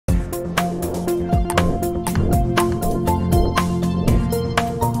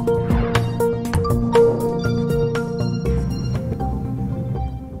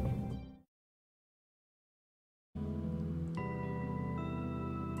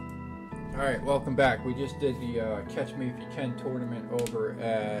All right, welcome back. We just did the Catch Me If You Can tournament over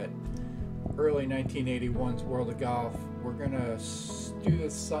at early 1981's World of Golf. We're gonna do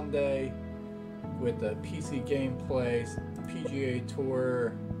this Sunday with the PC Gameplay PGA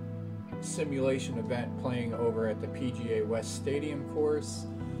Tour simulation event playing over at the PGA West Stadium course.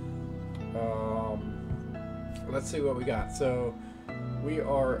 Let's see what we got. So we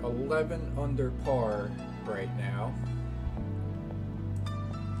are 11 under par right now.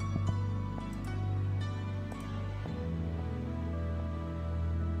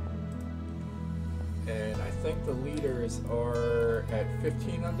 And I think the leaders are at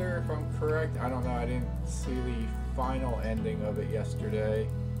 15 under, if I'm correct. I don't know. I didn't see the final ending of it yesterday.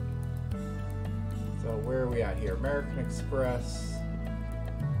 So where are we at here? American Express.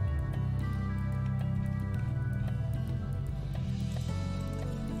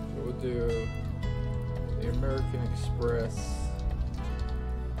 So we'll do the American Express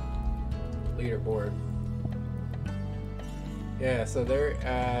leaderboard. Yeah, so they're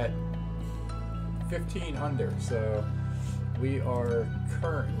at 15 under, so we are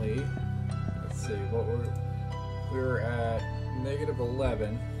currently, let's see, we're at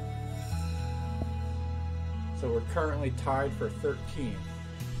 -11, so we're currently tied for 13th,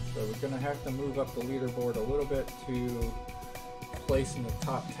 so we're going to have to move up the leaderboard a little bit to place in the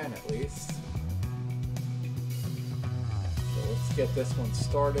top 10 at least. So let's get this one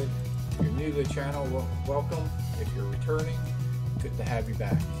started. If you're new to the channel, welcome. If you're returning, good to have you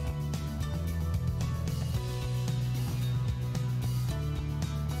back.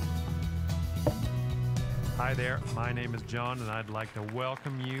 Hi there, my name is John and I'd like to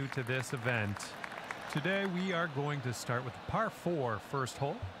welcome you to this event. Today we are going to start with the par 4 first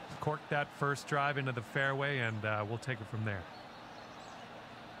hole. Cork that first drive into the fairway and we'll take it from there.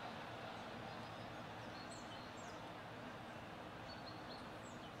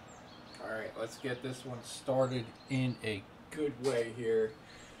 Alright, let's get this one started in a good way here.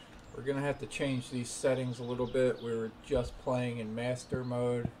 We're going to have to change these settings a little bit. We were just playing in master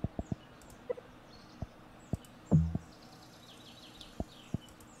mode.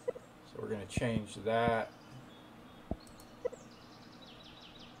 We're going to change that.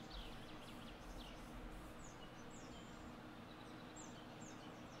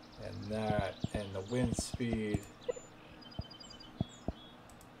 And that, and the wind speed.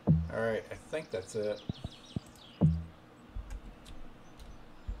 Alright, I think that's it.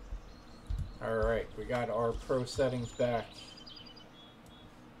 Alright, we got our pro settings back.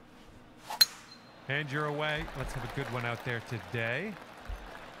 And you're away. Let's have a good one out there today.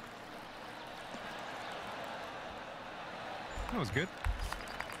 That was good.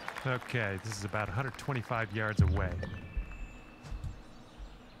 Okay, this is about 125 yards away.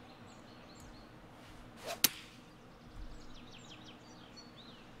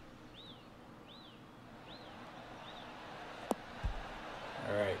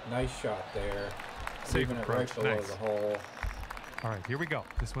 All right, nice shot there. Safe Leaving approach. it right below Nice. the hole. All right, here we go.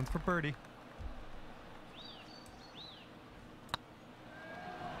 This one's for birdie.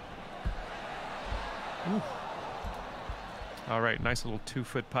 Ooh. All right, nice little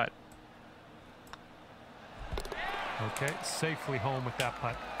 2-foot putt. Okay, safely home with that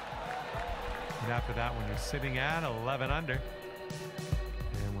putt. And after that one, you're sitting at 11 under.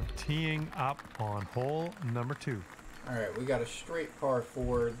 And we're teeing up on hole number 2. All right, we got a straight par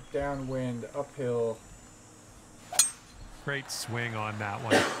 4, downwind, uphill. Great swing on that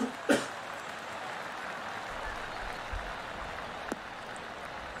one.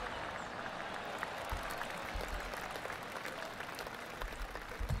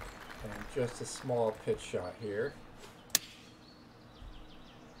 Just a small pitch shot here.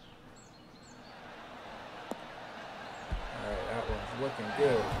 Alright, that one's looking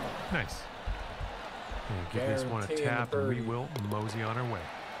good. Nice. And give this one a Guaranteeing tap the and we birdie. will mosey on our way.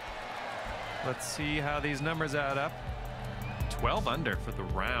 Let's see how these numbers add up. 12 under for the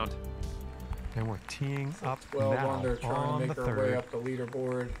round. And we're teeing up 12 now under, trying on to make the our way third. up the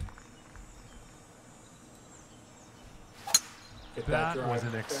leaderboard. Get That drive was in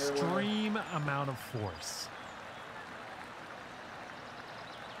an the fairway. extreme amount of force.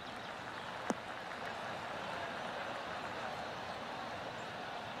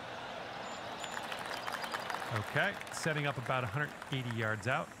 Okay, setting up about 180 yards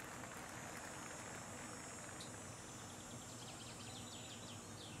out.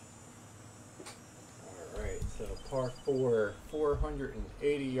 Alright, so par 4,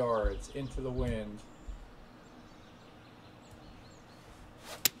 480 yards into the wind.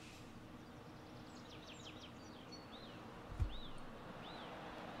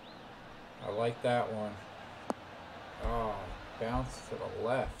 I like that one. Oh, bounce to the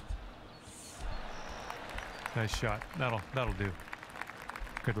left. Nice shot. That'll do.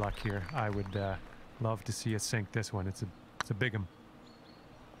 Good luck here. I would love to see us sink this one. It's a big 'em.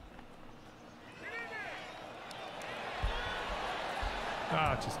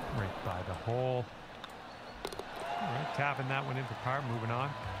 Ah, just right by the hole. All right, tapping that one in for par, moving on.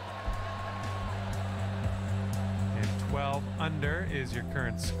 And 12 under is your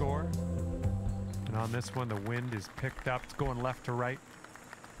current score. And on this one, the wind is picked up. It's going left to right.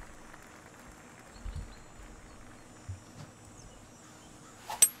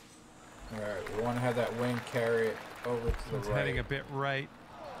 All right, we want to have that wind carry it over to the It's right. heading a bit right.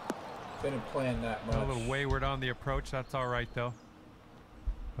 Didn't plan that much. A little wayward on the approach. That's all right, though.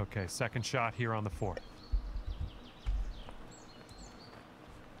 Okay, second shot here on the 4th.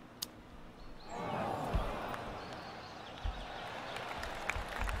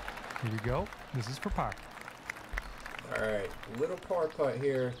 Here we go. This is for par. All right, little par putt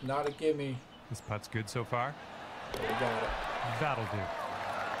here. Not a gimme. This putt's good so far. But we got it. That'll do.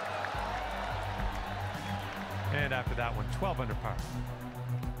 And after that one, 12 under par.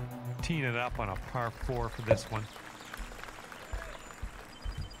 Teeing it up on a par 4 for this one.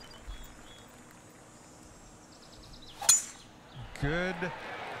 Good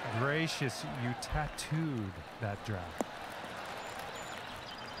gracious, you tattooed that drive.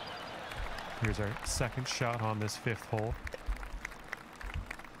 Here's our second shot on this 5th hole.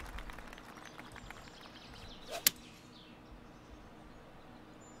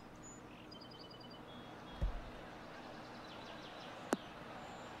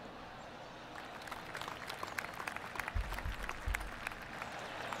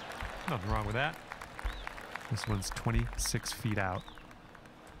 Nothing wrong with that. This one's 26 feet out.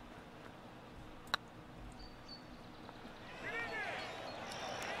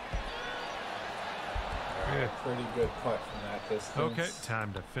 All right, pretty good putt from that distance. Okay,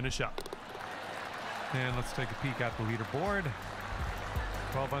 time to finish up. And let's take a peek at the leaderboard.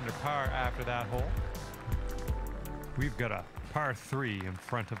 12 under par after that hole. We've got a par 3 in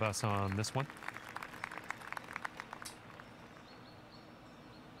front of us on this one.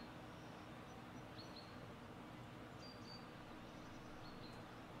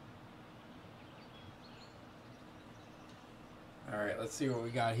 All right, let's see what we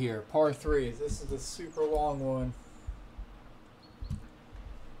got here. Par 3. This is a super long one.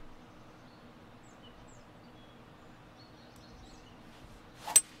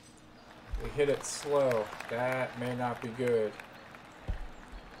 We hit it slow. That may not be good.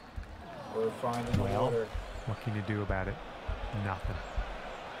 We're finding the water. What can you do about it? Nothing.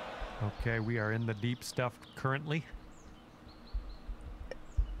 Okay, we are in the deep stuff currently.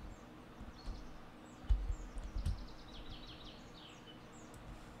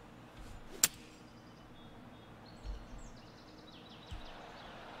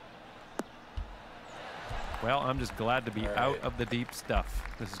 Well, I'm just glad to be All out right. of the deep stuff.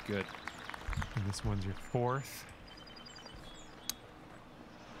 This is good. And this one's your 4th.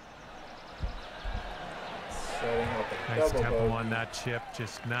 Setting up a Nice double tempo bogey. on that chip.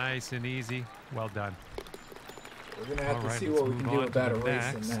 Just nice and easy. Well done. We're going to have All to right, see let's what we move can do on to about a the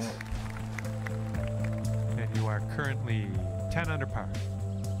race in next. that. And you are currently 10 under par.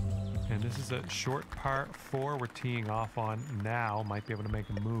 And this is a short par 4 we're teeing off on now. Might be able to make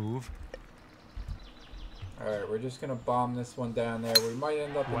a move. All right, we're just going to bomb this one down there. We might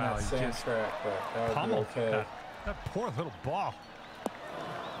end up in Wow, that you sand just trap, but that would be Pummel. okay. That poor little ball.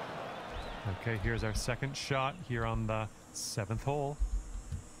 Okay, here's our second shot here on the 7th hole.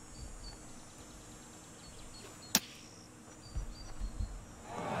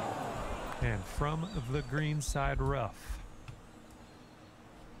 And from the green side rough.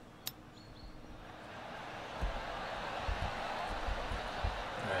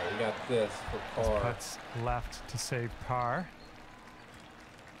 All right, we got this for This par. putt's left to save par.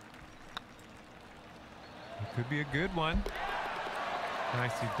 It could be a good one.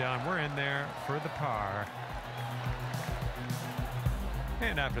 Nicely done. We're in there for the par.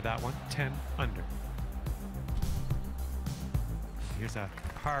 And after that one, 10 under. Here's a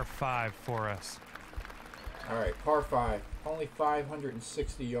par 5 for us. All right, par 5. Only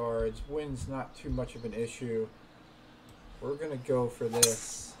 560 yards. Wind's not too much of an issue. We're going to go for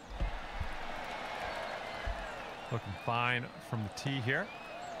this. Looking fine from the tee here.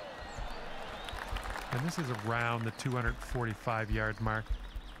 And this is around the 245-yard mark.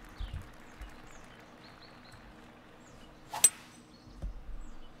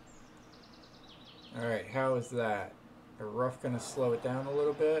 All right, how is that? The rough going to slow it down a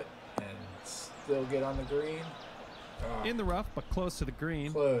little bit and still get on the green? Ah, In the rough, but close to the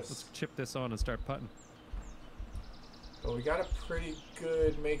green. Close. Let's chip this on and start putting. but we got a pretty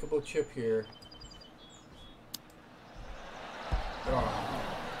good makeable chip here. Oh,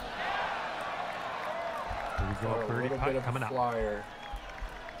 Here we go, a birdie little bit putt of coming a up. flyer.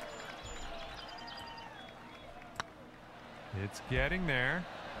 It's getting there.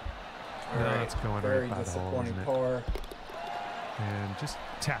 All No, right, it's going very right by the hole, disappointing isn't it? par. And just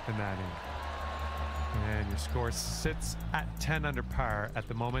tapping that in. And your score sits at 10 under par at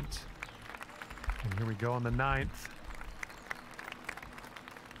the moment. And here we go on the 9th.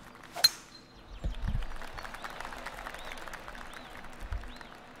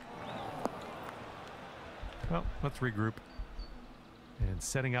 Well, let's regroup. And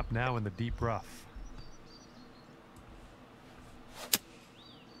setting up now in the deep rough.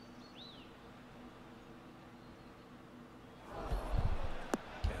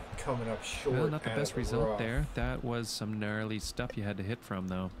 Coming up short. Well, not the out best of the result rough. there. That was some gnarly stuff you had to hit from,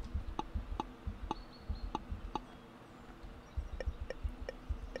 though.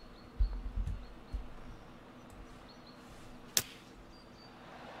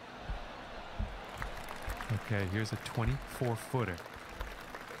 Okay, here's a 24-footer.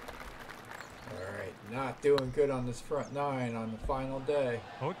 All right, not doing good on this front nine on the final day.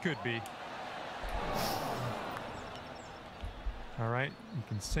 Oh, it could be. All right, you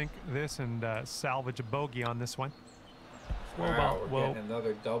can sink this and salvage a bogey on this one. Wow, we're getting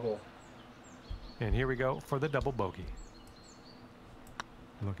another double. And here we go for the double bogey.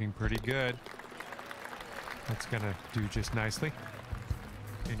 Looking pretty good. That's gonna do just nicely.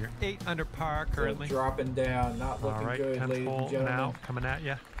 And you're 8 under par currently. So dropping down, not looking All right, good, 10th ladies hole and gentlemen. now coming at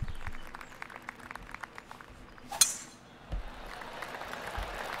you.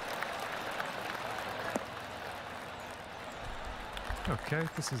 Okay,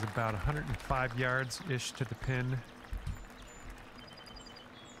 this is about 105 yards-ish to the pin.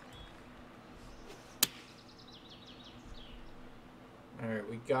 All right,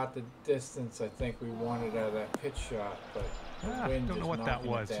 we got the distance I think we wanted out of that pitch shot, but the wind Don't know just what that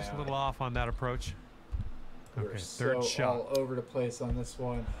knocking it was. Just a down. little off on that approach. We're Okay, so third shot. all over the place on this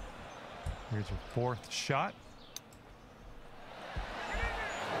one. Here's your 4th shot.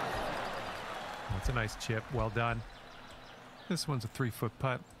 That's a nice chip. Well done. This one's a 3-foot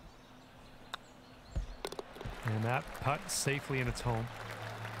putt. And that putt safely in its home.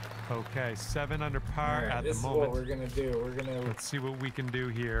 Okay, 7 under par All right, at the this is moment. what we're gonna do. We're gonna Let's see what we can do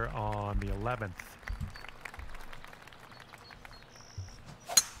here on the 11th.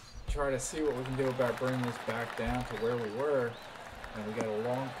 try to see what we can do about bringing this back down to where we were. And we got a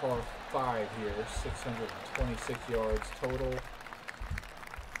long par 5 here, 626 yards total.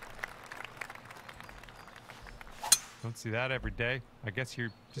 Don't see that every day. I guess you're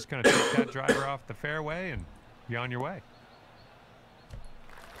just going to take that driver off the fairway and be on your way.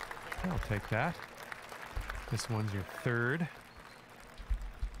 I'll take that. This one's your 3rd.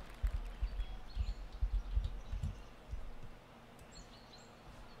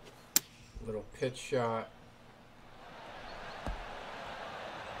 Little pitch shot.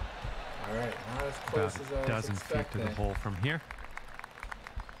 All right, not as close About as a I was dozen feet to expecting. the hole from here.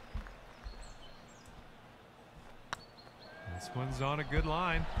 This one's on a good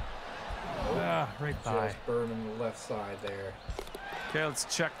line. Right by. Just burning the left side there. Okay, let's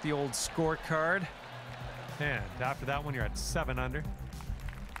check the old scorecard. And after that one, you're at 7 under.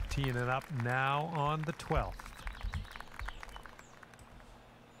 Teeing it up now on the 12th.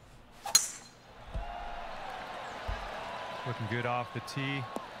 Looking good off the tee.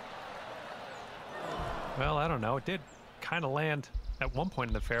 Well, I don't know. It did kind of land at one point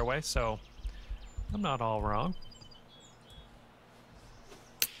in the fairway, so I'm not all wrong.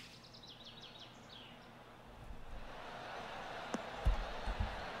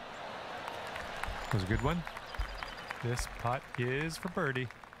 Was a good one. This putt is for birdie.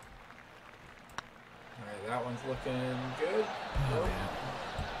 All right, that one's looking good. Oh, Nope. man.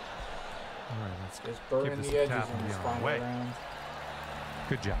 All right, let's Just give burning this the a edges tap in and be this on our final way. round.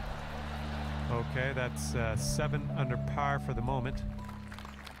 Good job. Okay, that's 7 under par for the moment.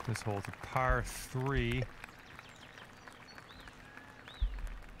 This hole's a par 3.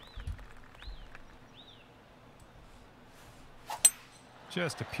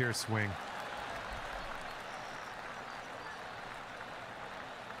 Just a pure swing.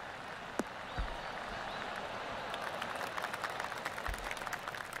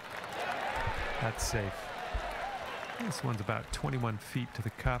 That's safe. This one's about 21 feet to the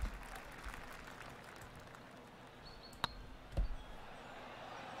cup.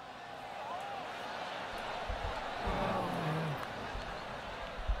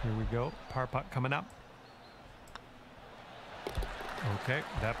 Here we go. Par putt coming up. Okay,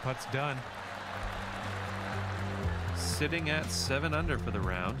 that putt's done. Sitting at 7 under for the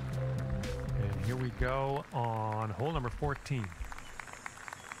round. And here we go on hole number 14.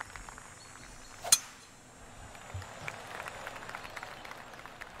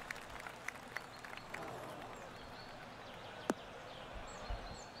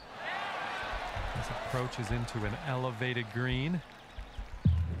 approaches into an elevated green.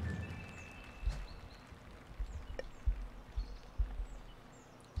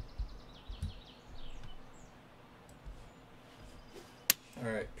 All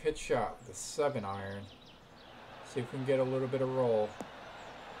right, pitch shot with the 7-iron. See if we can get a little bit of roll.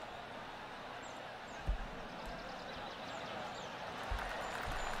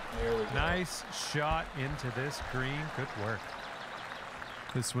 There we go. Nice shot into this green. Good work.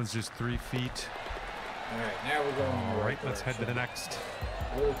 This one's just 3 feet. All right, now we're going. All right, let's head to the next.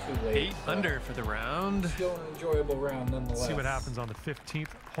 A little too late. 8 under for the round. Still an enjoyable round nonetheless. Let's see what happens on the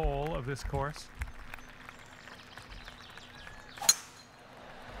 15th hole of this course.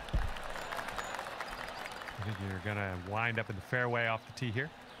 I think you're going to wind up in the fairway off the tee here.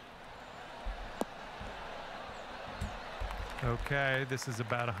 Okay, this is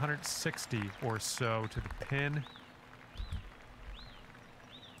about 160 or so to the pin.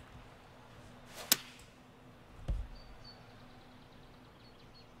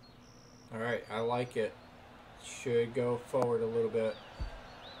 All right, I like it. Should go forward a little bit.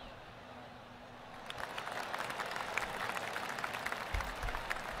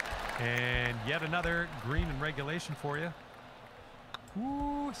 And yet another green in regulation for you.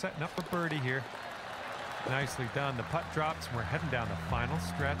 Ooh, setting up for birdie here. Nicely done. The putt drops, and we're heading down the final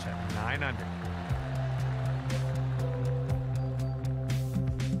stretch at 9 under.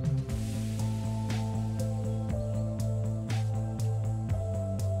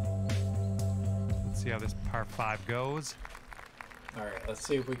 Let's see how this par 5 goes. All right, let's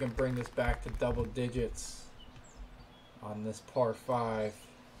see if we can bring this back to double digits on this par 5.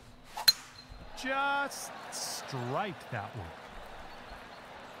 Just strike that one.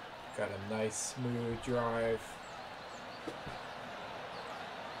 Got a nice smooth drive.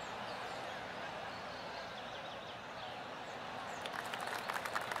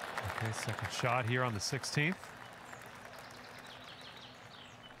 Okay, second shot here on the 16th.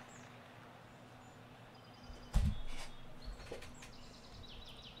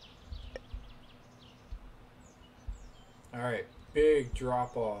 All right, big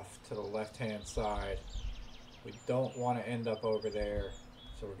drop off to the left-hand side. We don't want to end up over there.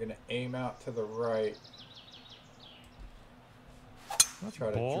 So we're going to aim out to the right. That's Try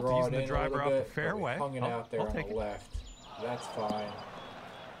to bold, draw using it the in driver a off little the bit. fairway. Hung it out there I'll on take the it. left. That's fine.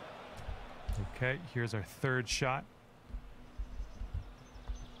 Okay, here's our third shot.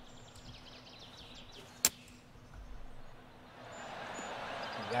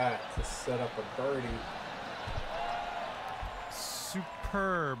 That to set up a birdie.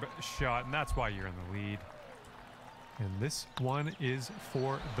 Superb shot, and that's why you're in the lead. And this one is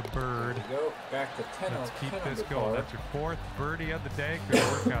for the bird. There we go. Back to 10. Let's keep 10 this under going. par. That's your 4th birdie of the day. Good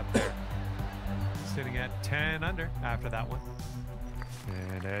work out there. Sitting at 10 under after that one.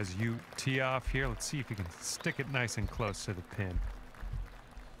 And as you tee off here, let's see if you can stick it nice and close to the pin.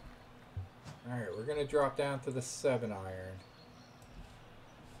 All right, we're going to drop down to the 7-iron.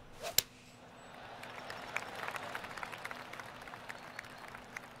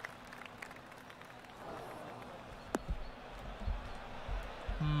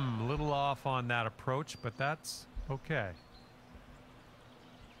 A little off on that approach, but that's okay.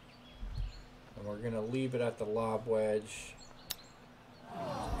 And we're going to leave it at the lob wedge.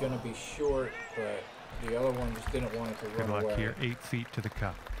 It's going to be short, but the other one just didn't want it to Good run luck away. here, 8 feet to the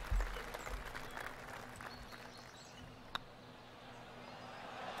cup.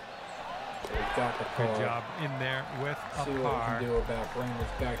 So we got the par. Good job in there with a See what we par. can do about bringing this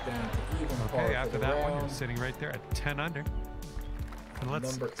back down to even par Okay, for after the that round. one, you're sitting right there at 10 under. And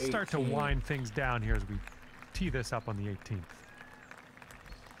let's Number start to 18. wind things down here as we tee this up on the 18th.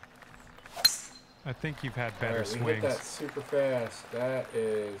 I think you've had better All right, swings. we hit that super fast. That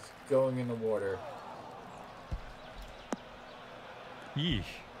is going in the water. Yeesh.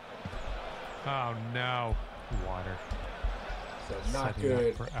 Oh no, water. So not Setting up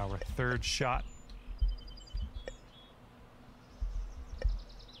good. for our third shot.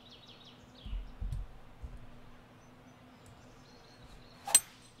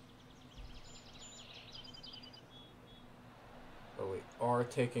 But we are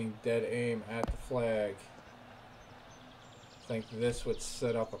taking dead aim at the flag. I think this would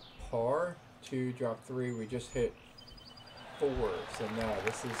set up a par. 2, drop 3. We just hit 4. So no,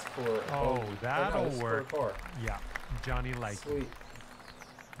 this is for Oh, that'll this is for a work. par. Yeah, Johnny liked it. Sweet.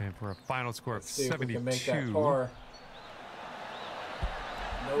 And for a final score of Let's see if we 72. can make that par.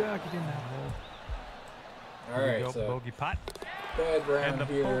 Nope. Yeah, get in that hole. All Here we right, go, so bogey putt. bad And round the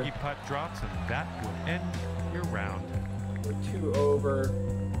here. bogey putt drops, and that will end your round. We're 2 over.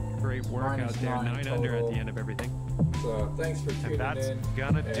 Great work out there. 9 under at the end of everything. So thanks for tuning in. And that's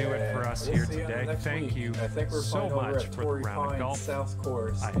gonna do it for us here today. Thank you so much for the round of golf. South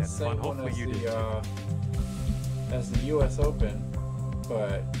Course. I had fun. Hopefully you did too. As the U.S. Open,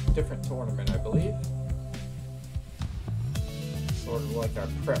 but different tournament, I believe. Sort of like our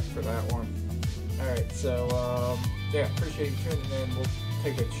prep for that one. All right, so yeah, appreciate you tuning in. We'll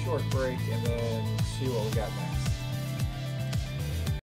take a short break and then see what we got next.